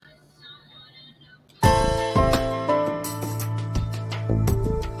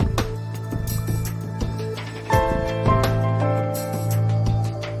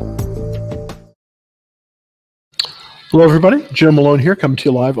Hello, everybody. Jim Malone here, coming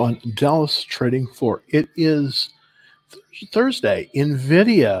to you live on Dallas Trading Floor. It is Thursday.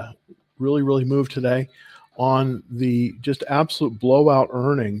 Nvidia really moved today on the just absolute blowout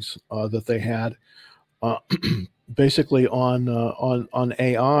earnings that they had, uh, basically on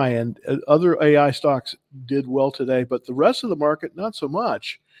AI, and other AI stocks did well today, but the rest of the market not so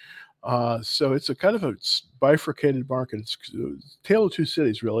much. So it's a kind of a bifurcated market. It's a tale of two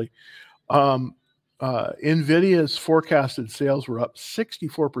cities, really. Um, Nvidia's forecasted sales were up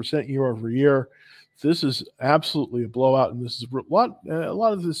 64% year over year. This is absolutely a blowout, and this is a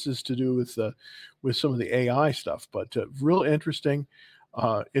lot of this is to do with some of the AI stuff, but real interesting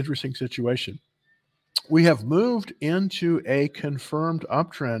situation. We have moved into a confirmed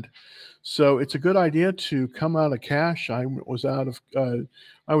uptrend, so it's a good idea to come out of cash. I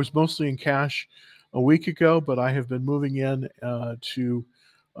was mostly in cash a week ago, but I have been moving in to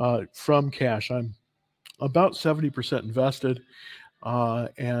from cash. I'm about 70% invested,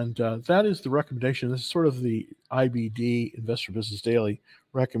 and that is the recommendation. This is sort of the IBD, Investor Business Daily,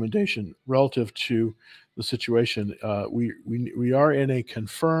 recommendation relative to the situation. We are in a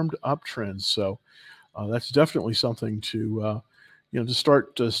confirmed uptrend, so that's definitely something to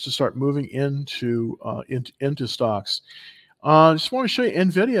start moving into stocks. I just want to show you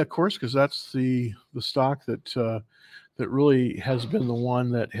Nvidia, of course, because that's the stock that really has been the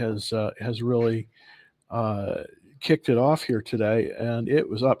one that has really kicked it off here today, and it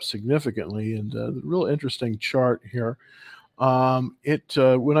was up significantly. And the real interesting chart here. When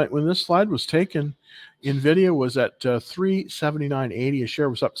this slide was taken, Nvidia was at $379.80 a share.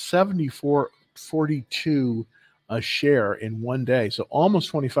 Was up 74.42 a share in one day, so almost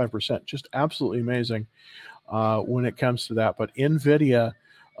 25%. Just absolutely amazing when it comes to that. But Nvidia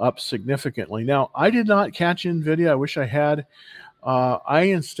up significantly. Now, I did not catch Nvidia. I wish I had. I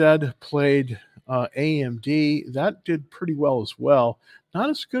instead played AMD. That did pretty well as well. Not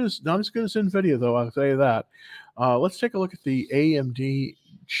as good as Nvidia, though, I'll tell you that. Let's take a look at the AMD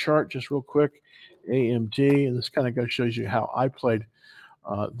chart just real quick. AMD, and this kind of shows you how I played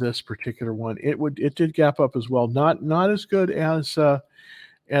this particular one. It did gap up as well. Not as good as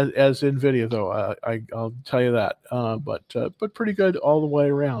Nvidia, though. I'll tell you that. But pretty good all the way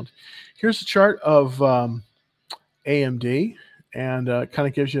around. Here's the chart of AMD, and kind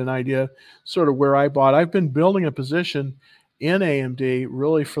of gives you an idea sort of where I bought. I've been building a position in AMD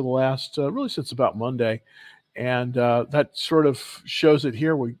really for the last really since about Monday, and that sort of shows it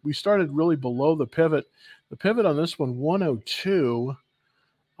here. We started really below the pivot. The pivot on this one, 102,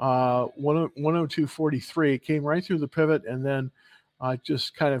 102.43, came right through the pivot, and then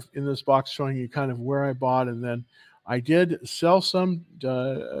just kind of in this box showing you kind of where I bought, and then I did sell some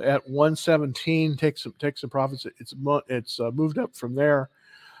at 117, take some profits. It's moved up from there,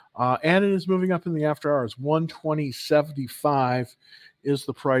 and it is moving up in the after hours. 120.75 is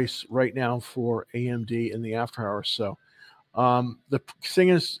the price right now for AMD in the after hours. So the thing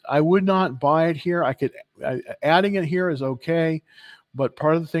is, I would not buy it here. Adding it here is okay, but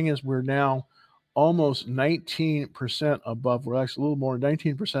part of the thing is we're now almost 19% above. We're actually a little more,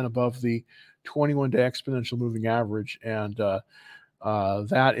 19% above the 21-day exponential moving average, and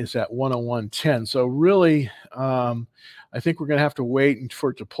that is at 101.10. So really, I think we're going to have to wait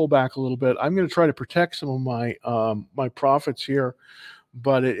for it to pull back a little bit. I'm going to try to protect some of my my profits here,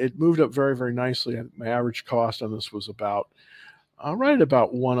 but it moved up very nicely. My average cost on this was about right at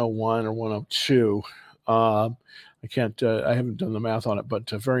about 101 or 102. I haven't done the math on it, but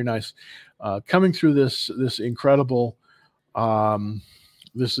very nice. Coming through this incredible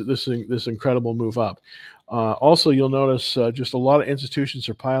this incredible move up. Also, you'll notice just a lot of institutions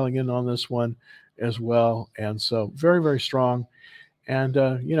are piling in on this one as well, and so very strong. And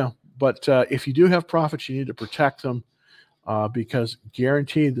but if you do have profits, you need to protect them because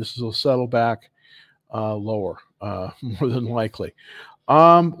guaranteed this will settle back lower, more than likely.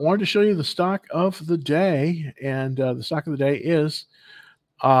 Wanted to show you the stock of the day, and the stock of the day is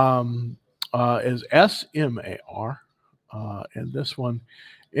SMAR. And this one,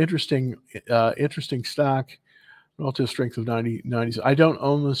 interesting stock, relative strength of 90. I don't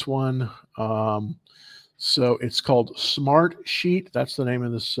own this one. So it's called Smart Sheet. That's the name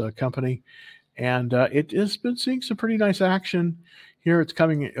of this company. And it has been seeing some pretty nice action here. It's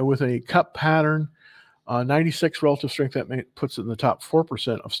coming with a cup pattern, 96 relative strength. That puts it in the top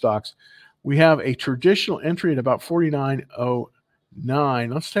 4% of stocks. We have a traditional entry at about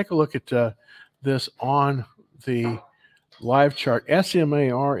 49.09. Let's take a look at this on the live chart.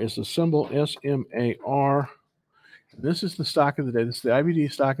 SMAR is the symbol, SMAR. This is the stock of the day. This is the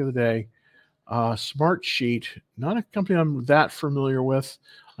IBD stock of the day. Smart Sheet, not a company I'm that familiar with.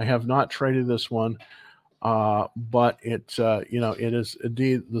 I have not traded this one. but it it is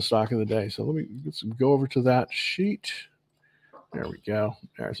indeed the stock of the day. So let me go over to that sheet. There we go.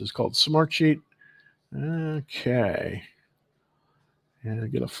 This is called Smart Sheet. Okay.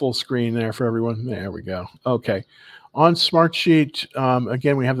 And get a full screen there for everyone. There we go. Okay. On Smart Sheet,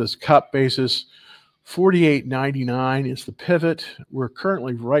 again, we have this cup basis. 48.99 is the pivot. We're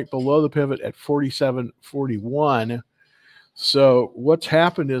currently right below the pivot at 47.41. So what's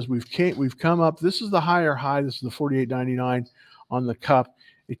happened is we've come up. This is the higher high. This is the 48.99 on the cup.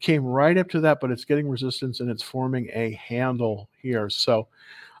 It came right up to that, but it's getting resistance and it's forming a handle here. So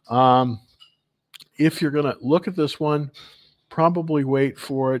if you're going to look at this one, probably wait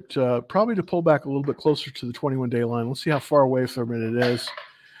for it probably to pull back a little bit closer to the 21-day line. Let's see how far away from it is.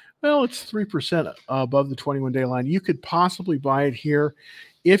 Well, it's 3% above the 21-day line. You could possibly buy it here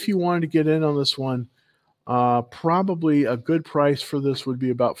if you wanted to get in on this one. Probably a good price for this would be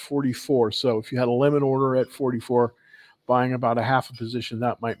about 44. So if you had a limit order at 44, buying about a half a position,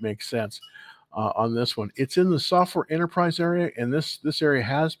 that might make sense on this one. It's in the software enterprise area, and this area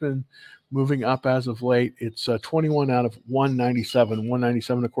has been moving up as of late. It's 21 out of 197.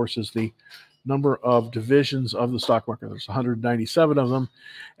 197, of course, is the number of divisions of the stock market. There's 197 of them,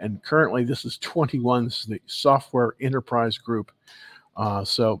 and currently this is 21. This is the software enterprise group.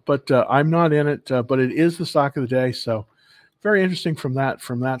 But I'm not in it, but it is the stock of the day. So very interesting from that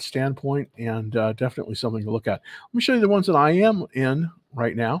standpoint, and definitely something to look at. Let me show you the ones that I am in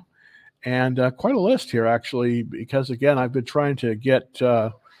right now, and quite a list here actually, because again, I've been trying to get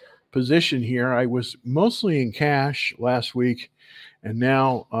position here. I was mostly in cash last week, and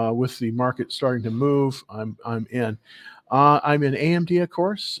now with the market starting to move, I'm in. I'm in AMD, of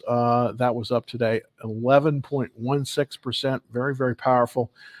course. That was up today, 11.16%. Very, very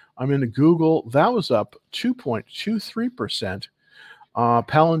powerful. I'm into Google. That was up 2.23%.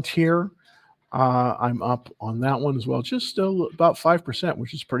 Palantir, I'm up on that one as well, just still about 5%,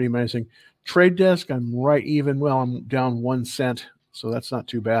 which is pretty amazing. Trade Desk, I'm right even. Well, I'm down 1 cent, so that's not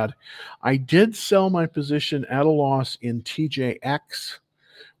too bad. I did sell my position at a loss in TJX,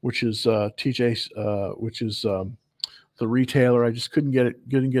 which is the retailer. I just couldn't get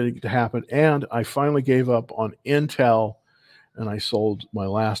it to happen, and I finally gave up on Intel, and I sold my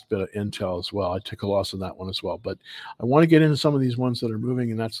last bit of Intel as well. I took a loss on that one as well, but I want to get into some of these ones that are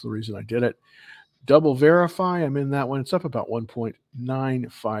moving, and that's the reason I did it. Double Verify, I'm in that one. It's up about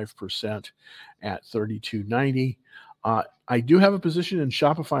 1.95% at 32.90. I do have a position in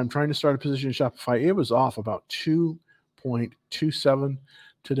Shopify. I'm trying to start a position in Shopify. It was off about 2.27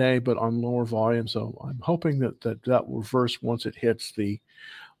 today, but on lower volume. So I'm hoping that will reverse once it hits the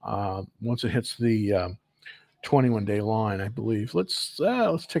 21-day line, I believe. Let's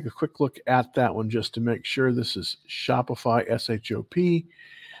take a quick look at that one just to make sure. This is Shopify, SHOP.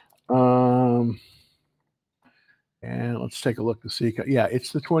 And let's take a look to see. Yeah,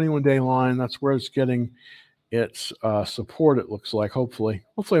 it's the 21-day line. That's where it's getting its support, it looks like. Hopefully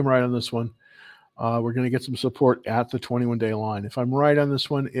I'm right on this one. We're going to get some support at the 21-day line. If I'm right on this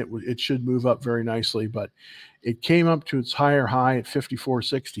one, it should move up very nicely, but it came up to its higher high at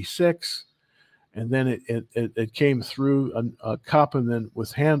 54.66, and then it came through a cup, and then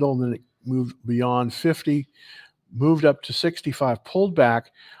with handle, and then it moved beyond 50, moved up to 65, pulled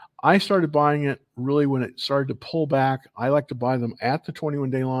back. I started buying it really when it started to pull back. I like to buy them at the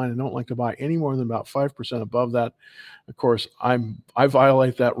 21-day line. I don't like to buy any more than about 5% above that. Of course, I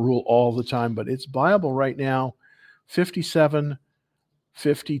violate that rule all the time, but it's buyable right now.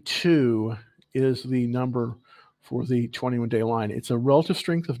 57.52 is the number for the 21-day line. It's a relative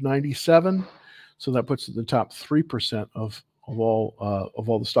strength of 97, so that puts it in the top 3% of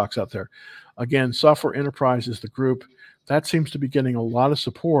all the stocks out there. Again, Software Enterprise is the group that seems to be getting a lot of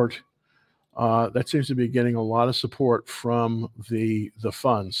support. From the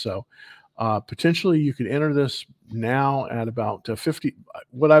funds. So potentially you could enter this now at about 50.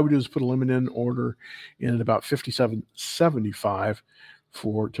 What I would do is put a limit in order in at about 57.75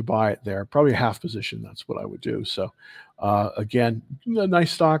 to buy it there. Probably a half position. That's what I would do. So again, a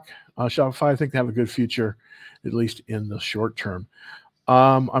nice stock. Shopify, I think they have a good future, at least in the short term.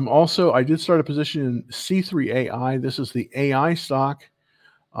 I did start a position in C3 AI. This is the AI stock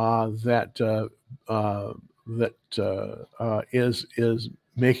that is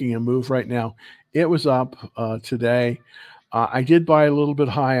making a move right now. It was up today. I did buy a little bit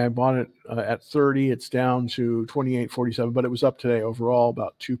high. I bought it at 30. It's down to 28.47, but it was up today overall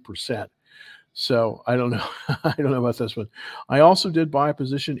about 2%. So I don't know. I don't know about this one. I also did buy a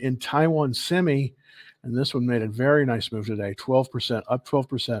position in Taiwan Semi, and this one made a very nice move today. 12%, up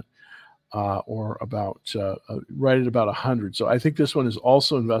 12%. or about right at about 100. So I think this one is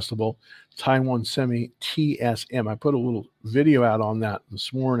also investable. Taiwan Semi TSM. I put a little video out on that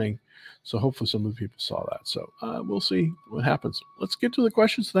this morning, so hopefully some of the people saw that. So we'll see what happens. Let's get to the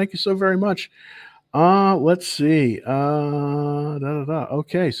questions. Thank you so very much. Let's see.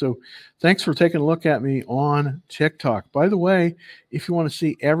 Okay, so thanks for taking a look at me on TikTok. By the way, if you want to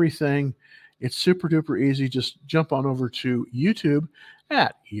see everything, it's super duper easy. Just jump on over to YouTube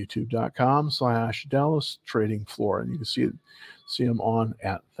at youtube.com/Dallas Trading Floor, and you can see them on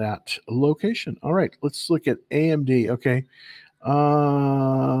at that location. All right, let's look at AMD. Okay.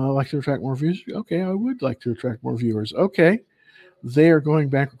 Like to attract more views? Okay, I would like to attract more viewers. Okay. They are going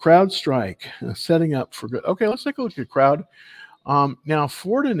back. CrowdStrike, setting up for good. Okay, let's take a look at Crowd. Now,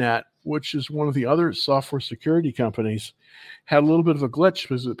 Fortinet, which is one of the other software security companies, had a little bit of a glitch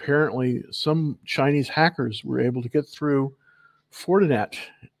because apparently some Chinese hackers were able to get through Fortinet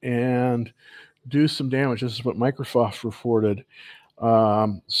and do some damage. This is what Microsoft reported.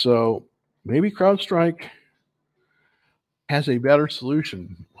 So maybe CrowdStrike has a better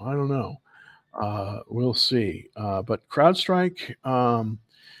solution. I don't know. We'll see. But CrowdStrike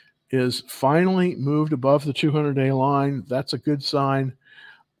is finally moved above the 200-day line. That's a good sign.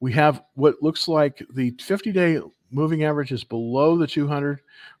 We have what looks like the 50-day moving average is below the 200,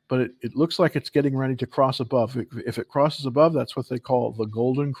 but it looks like it's getting ready to cross above. If it crosses above, that's what they call the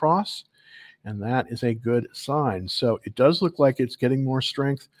golden cross, and that is a good sign. So it does look like it's getting more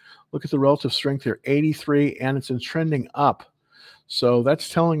strength. Look at the relative strength here, 83, and it's trending up. So that's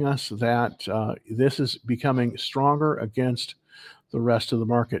telling us that this is becoming stronger against the rest of the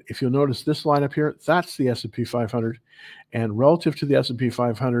market. If you'll notice this line up here, that's the S&P 500, and relative to the S&P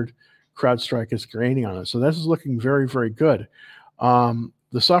 500, CrowdStrike is gaining on it. So this is looking very, very good.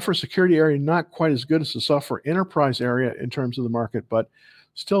 The software security area, not quite as good as the software enterprise area in terms of the market, but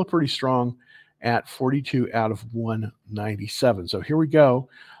still pretty strong at 42 out of 197. So here we go.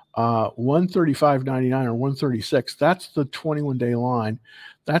 135.99 or 136. That's the 21-day line.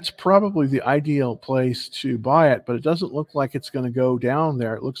 That's probably the ideal place to buy it, but it doesn't look like it's going to go down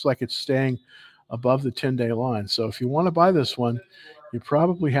there. It looks like it's staying above the 10-day line. So if you want to buy this one, you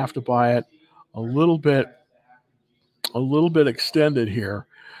probably have to buy it a little bit extended here.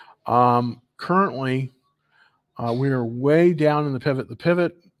 Currently, we are way down in the pivot. The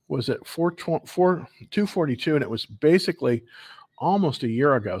pivot was at 242, and it was basically almost a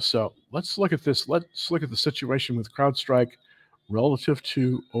year ago. So let's look at this. Let's look at the situation with CrowdStrike relative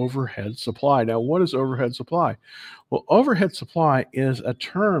to overhead supply. Now, what is overhead supply? Well, overhead supply is a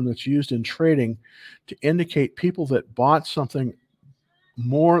term that's used in trading to indicate people that bought something in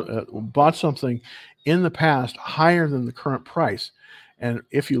the past higher than the current price. And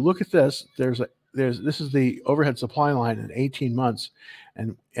if you look at this, this is the overhead supply line in 18 months,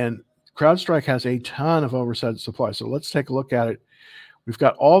 and CrowdStrike has a ton of overhead supply. So let's take a look at it. We've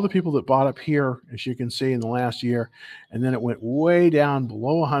got all the people that bought up here, as you can see, in the last year, and then it went way down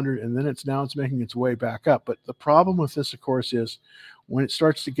below 100, and then it's making its way back up. But the problem with this, of course, is when it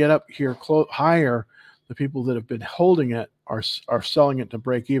starts to get up here higher, the people that have been holding it are selling it to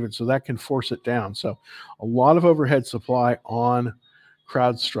break even, so that can force it down. So a lot of overhead supply on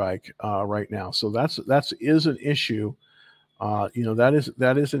CrowdStrike right now. So that is an issue.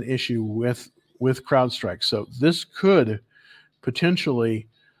 That is an issue with CrowdStrike. So this could potentially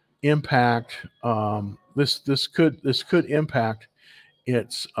impact this could impact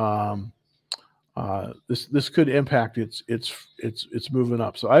its this could impact its moving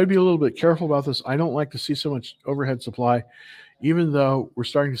up. So I would be a little bit careful about this. I don't like to see so much overhead supply, even though we're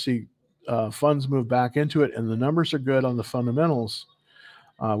starting to see funds move back into it, and the numbers are good on the fundamentals.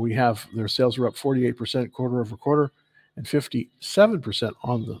 We have their sales are up 48% quarter over quarter, and 57%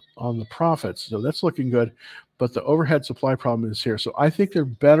 on the profits. So that's looking good. But the overhead supply problem is here. So I think there are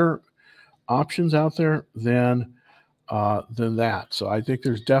better options out there than that. So I think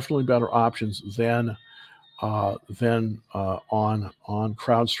there's definitely better options than on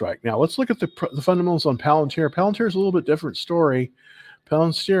CrowdStrike. Now let's look at the fundamentals on Palantir. Palantir is a little bit different story.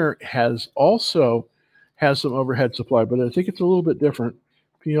 Palantir also has some overhead supply, but I think it's a little bit different.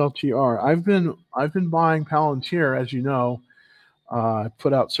 PLTR. I've been buying Palantir, as you know. I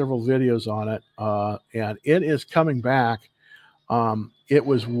put out several videos on it, and it is coming back. It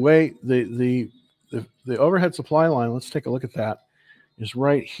was the overhead supply line. Let's take a look at that. Is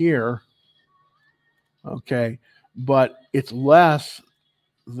right here. Okay, but it's less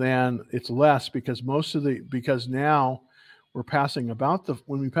because now we're passing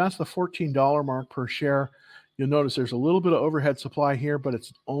when we pass the $14 mark per share. You'll notice there's a little bit of overhead supply here, but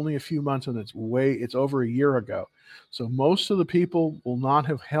it's only a few months, and it's over a year ago. So most of the people will not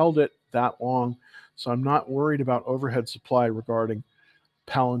have held it that long. So I'm not worried about overhead supply regarding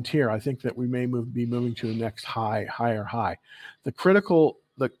Palantir. I think that we may be moving to the next higher high. The critical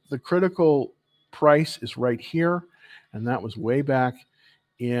price is right here, and that was way back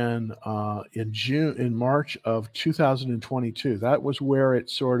in March of 2022. That was where it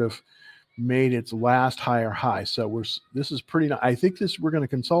sort of made its last higher high. So this is pretty. I think we're going to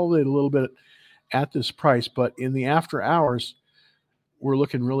consolidate a little bit at this price, but in the after hours, we're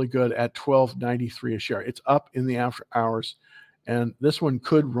looking really good at $12.93 a share. It's up in the after hours, and this one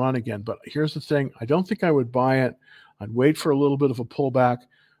could run again. But here's the thing: I don't think I would buy it. I'd wait for a little bit of a pullback,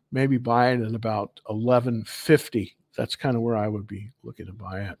 maybe buy it at about 11.50. That's kind of where I would be looking to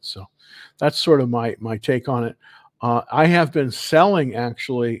buy it. So that's sort of my take on it. I have been selling,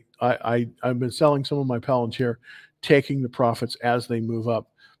 actually. I've been selling some of my Palantir, taking the profits as they move up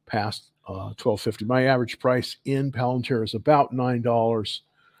past $12.50. My average price in Palantir is about $9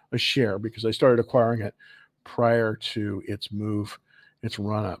 a share because I started acquiring it prior to its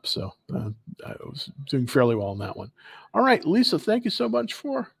run up. So I was doing fairly well on that one. All right, Lisa, thank you so much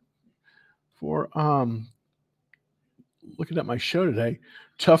for looking at my show today.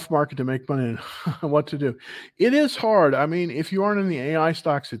 Tough market to make money and what to do. It is hard. I mean, if you aren't in the AI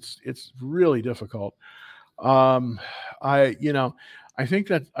stocks, it's really difficult. I think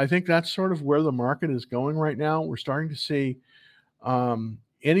that's sort of where the market is going right now. We're starting to see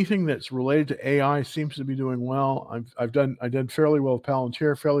anything that's related to AI seems to be doing well. I did fairly well with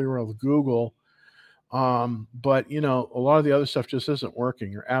Palantir, fairly well with Google. But a lot of the other stuff just isn't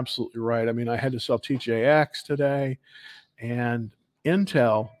working. You're absolutely right. I mean, I had to sell TJX today, and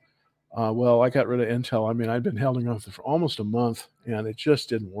Intel. Well, I got rid of Intel. I mean, I'd been holding on for almost a month, and it just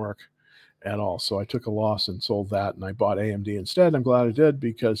didn't work at all. So I took a loss and sold that, and I bought AMD instead. I'm glad I did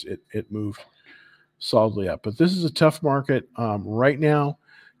because it moved solidly up. But this is a tough market right now.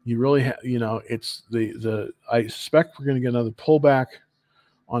 You really it's I suspect we're going to get another pullback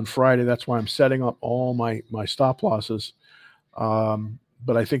on Friday. That's why I'm setting up all my stop losses.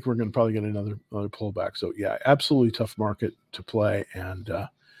 But I think we're going to probably get another pullback. So yeah, absolutely tough market to play, and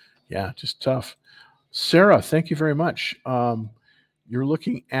yeah, just tough. Sarah, thank you very much. You're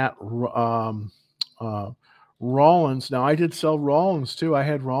looking at Rollins. Now, I did sell Rollins too. I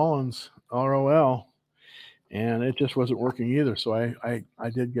had Rollins, ROL, and it just wasn't working either. So I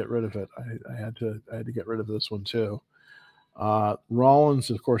did get rid of it. I had to get rid of this one too.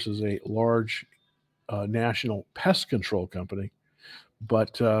 Rollins, of course, is a large national pest control company,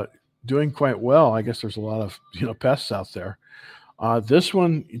 but doing quite well. I guess there's a lot of pests out there. This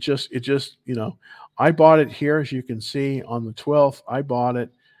one, I bought it here, as you can see, on the 12th. I bought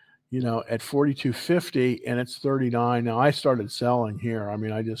it, at 42.50, and it's 39. Now I started selling here. I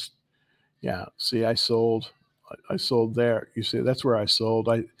mean, see, I sold there. You see, that's where I sold.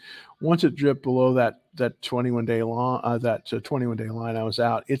 Once it dipped below that 21-day line, that 21-day line, I was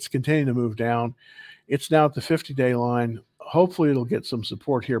out. It's continuing to move down. It's now at the 50-day line. Hopefully it'll get some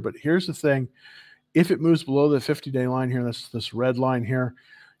support here. But here's the thing. If it moves below the 50-day line here, that's this red line here,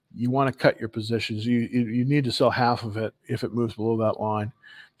 you want to cut your positions. You need to sell half of it if it moves below that line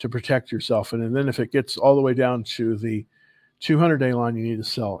to protect yourself. And then if it gets all the way down to the 200-day line, you need to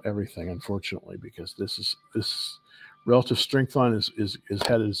sell everything, unfortunately, because this relative strength line is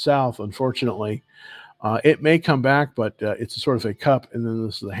headed south, unfortunately. It may come back, but it's sort of a cup, and then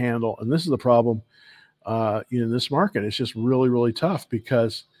this is the handle. And this is the problem in this market. It's just really, really tough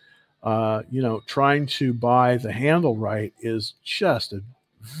because trying to buy the handle right is just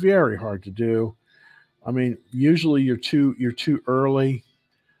very hard to do. I mean, usually you're too early,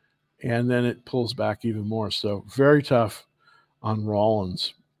 and then it pulls back even more. So very tough on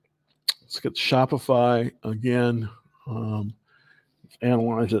Rollins. Let's get Shopify again.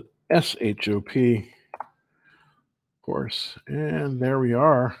 Analyze it. SHOP, of course, and there we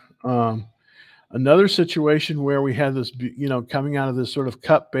are. Another situation where we had this, coming out of this sort of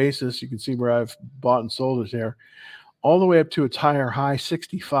cup basis. You can see where I've bought and sold it there, all the way up to its higher high,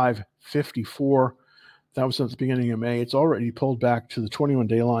 65.54. That was since the beginning of May. It's already pulled back to the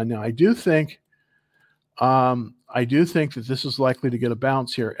 21-day line. Now, I do think that this is likely to get a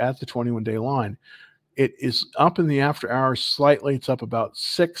bounce here at the 21-day line. It is up in the after hours slightly. It's up about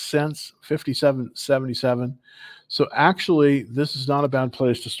 6 cents, 57.77. So actually, this is not a bad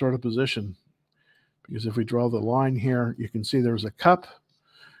place to start a position, because if we draw the line here, you can see there was a cup,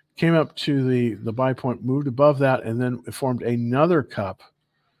 came up to the buy point, moved above that, and then it formed another cup,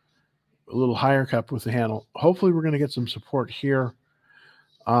 a little higher cup with the handle. Hopefully, we're going to get some support here.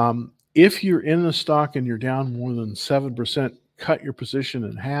 If you're in the stock and you're down more than 7%, cut your position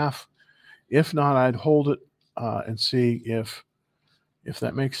in half. If not, I'd hold it and see if if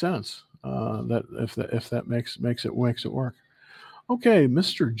that makes sense. If that makes it work. Okay,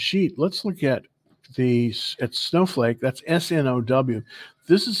 Mr. Jeet, let's look at Snowflake. That's SNOW.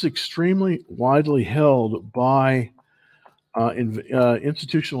 This is extremely widely held by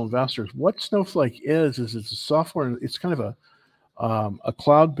institutional investors. What Snowflake is it's a software. It's kind of a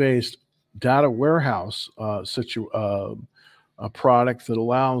cloud-based data warehouse a product that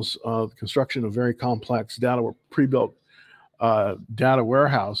allows the construction of very complex pre-built data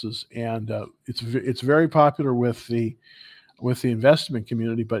warehouses, and it's very popular with the investment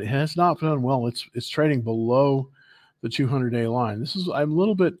community, but it has not done well. It's trading below the 200-day line. I'm a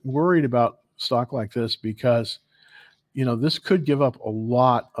little bit worried about stock like this because this could give up a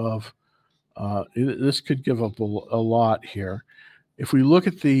lot of here. If we look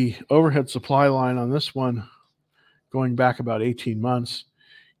at the overhead supply line on this one, going back about 18 months,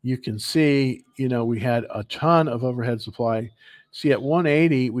 you can see, we had a ton of overhead supply. See, at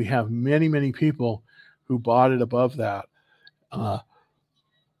 180, we have many, many people who bought it above that.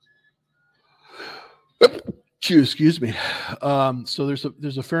 Excuse me. So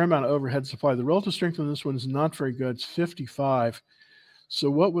there's a fair amount of overhead supply. The relative strength on this one is not very good. It's 55. So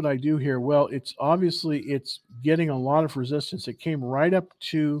what would I do here? Well, it's getting a lot of resistance. It came right up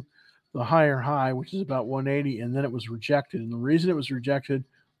to the higher high, which is about 180, and then it was rejected. And the reason it was rejected,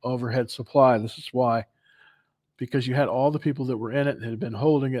 overhead supply. This is why. Because you had all the people that were in it that had been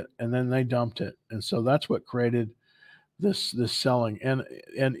holding it, and then they dumped it. And so that's what created this selling. And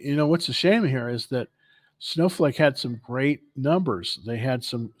what's a shame here is that Snowflake had some great numbers. They had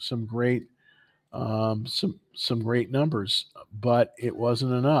some great great numbers, but it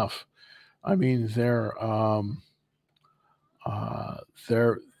wasn't enough. I mean, their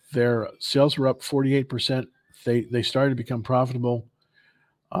sales were up 48%. They started to become profitable,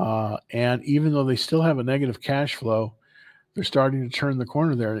 and even though they still have a negative cash flow, they're starting to turn the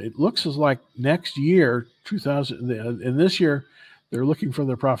corner there. It looks as like next year, in this year, they're looking for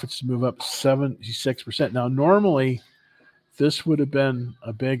their profits to move up 76%. Now, normally, this would have been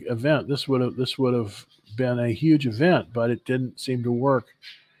a big event. This would have been a huge event, but it didn't seem to work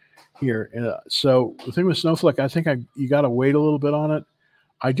here. So the thing with Snowflake, I think you got to wait a little bit on it.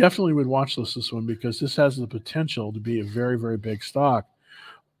 I definitely would watch this one because this has the potential to be a very, very big stock.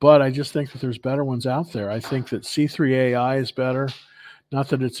 But I just think that there's better ones out there. I think that C3AI is better. Not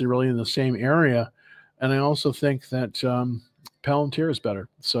that it's really in the same area. And I also think that Palantir is better.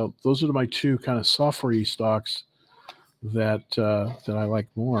 So those are my two kind of software-y stocks that I like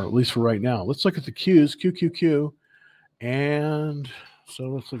more, at least for right now. Let's look at the Qs, QQQ. And so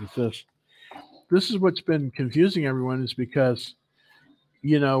let's look at this. This is what's been confusing everyone is because,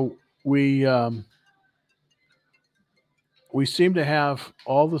 we seem to have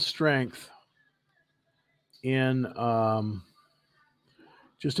all the strength in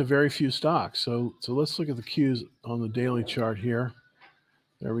just a very few stocks. So let's look at the Qs on the daily chart here.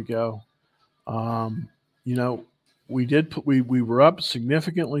 There we go. We were up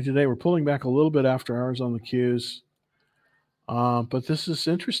significantly today. We're pulling back a little bit after hours on the Qs. But this is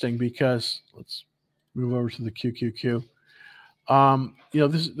interesting because let's move over to the QQQ.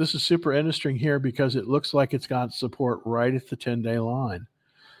 This is super interesting here because it looks like it's got support right at the 10-day line.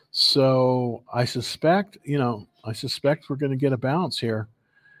 So I suspect we're going to get a bounce here.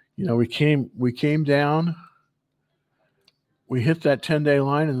 We came down, we hit that 10-day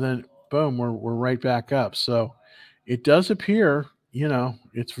line, and then boom, we're right back up. So it does appear,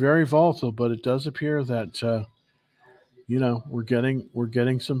 it's very volatile, but it does appear that we're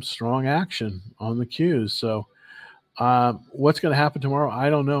getting some strong action on the Qs. So what's going to happen tomorrow? I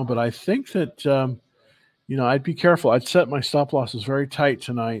don't know, but I think that I'd be careful. I'd set my stop losses very tight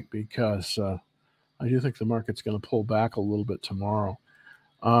tonight because I do think the market's going to pull back a little bit tomorrow.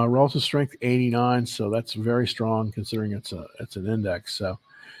 Relative strength 89, so that's very strong considering it's an index. So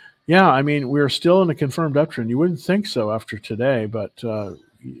yeah, I mean we're still in a confirmed uptrend. You wouldn't think so after today, but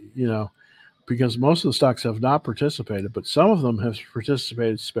because most of the stocks have not participated, but some of them have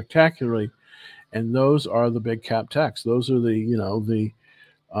participated spectacularly, and those are the big cap techs. Those are the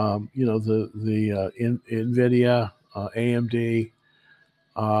Nvidia, AMD,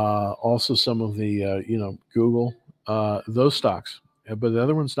 also some of the Google, those stocks, but the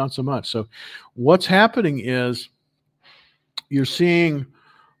other ones not so much. So what's happening is you're seeing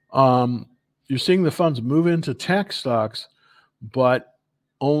the funds move into tech stocks, but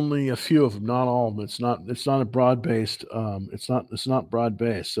only a few of them, not all of them. It's not a broad-based. It's not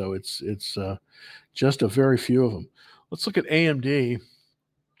broad-based. So it's just a very few of them. Let's look at AMD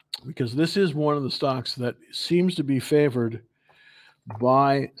because this is one of the stocks that seems to be favored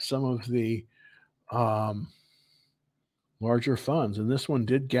by some of the larger funds. And this one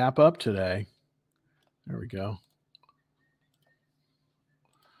did gap up today. There we go.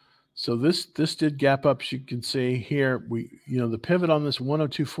 So this did gap up, as you can see here. The pivot on this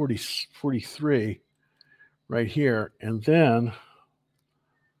 102.43 right here, and then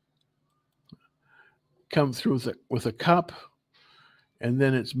come through with a cup, and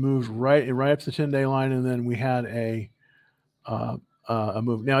then it's moved right up the 10-day line, and then we had a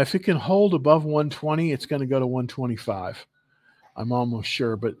move. Now, if it can hold above 120, it's going to go to 125. I'm almost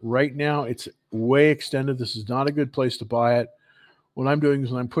sure, but right now it's way extended. This is not a good place to buy it. What I'm doing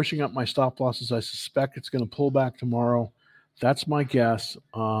is when I'm pushing up my stop losses, I suspect it's going to pull back tomorrow. That's my guess,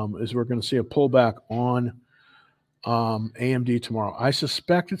 is we're going to see a pullback on AMD tomorrow. I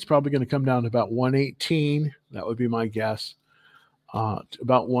suspect it's probably going to come down to about 118. That would be my guess.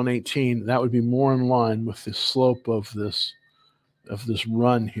 About 118. That would be more in line with the slope of this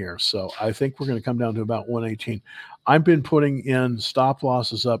run here. So I think we're going to come down to about 118. I've been putting in stop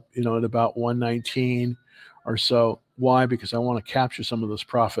losses up, at about 119 or so. Why? Because I want to capture some of this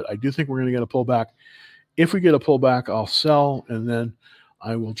profit. I do think we're going to get a pullback. If we get a pullback, I'll sell, and then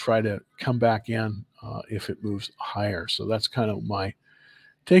I will try to come back in if it moves higher. So that's kind of my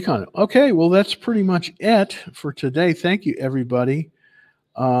take on it. Okay, well, that's pretty much it for today. Thank you, everybody.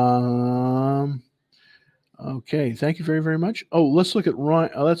 Okay, thank you very, very much. Oh, let's look at Ryan.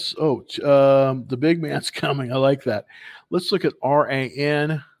 The big man's coming. I like that. Let's look at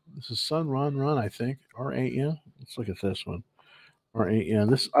RAN. This is Sun Run, I think. RAN. Let's look at this one. RAN.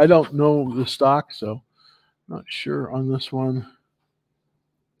 This, I don't know the stock, so not sure on this one.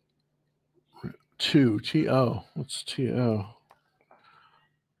 TO. What's TO?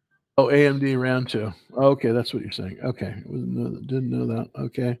 Oh, AMD round 2. Okay, that's what you're saying. Okay, didn't know that.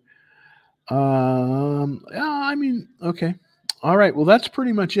 Okay. Okay. All right. Well, that's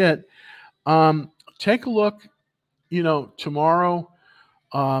pretty much it. Take a look, tomorrow.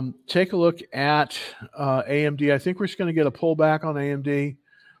 Take a look at AMD. I think we're just going to get a pullback on AMD.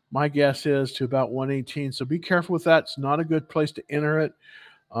 My guess is to about 118. So be careful with that. It's not a good place to enter it.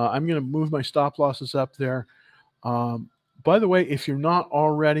 I'm going to move my stop losses up there. By the way, if you're not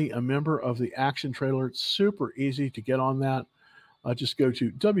already a member of the Action Trailer, it's super easy to get on that. Just go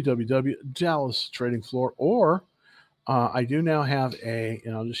to www.Dallas Trading Floor, or I do now have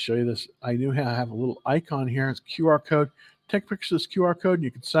and I'll just show you this. I do have a little icon here. It's QR code. Take pictures of this QR code, and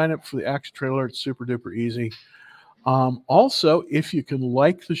you can sign up for the Action Trailer. It's super duper easy. Also, if you can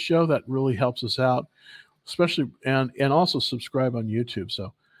like the show, that really helps us out, especially and also subscribe on YouTube.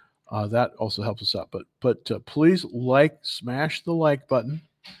 So that also helps us out. But please smash the like button,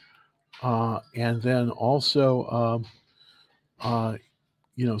 and then also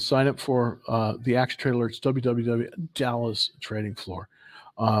sign up for the Action Trailer. It's www.Dallas Trading Floor.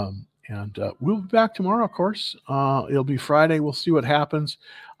 And we'll be back tomorrow, of course. It'll be Friday. We'll see what happens.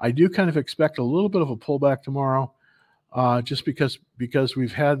 I do kind of expect a little bit of a pullback tomorrow, just because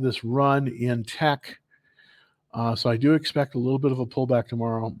we've had this run in tech. So I do expect a little bit of a pullback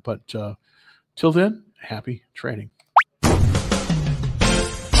tomorrow. But till then, happy trading.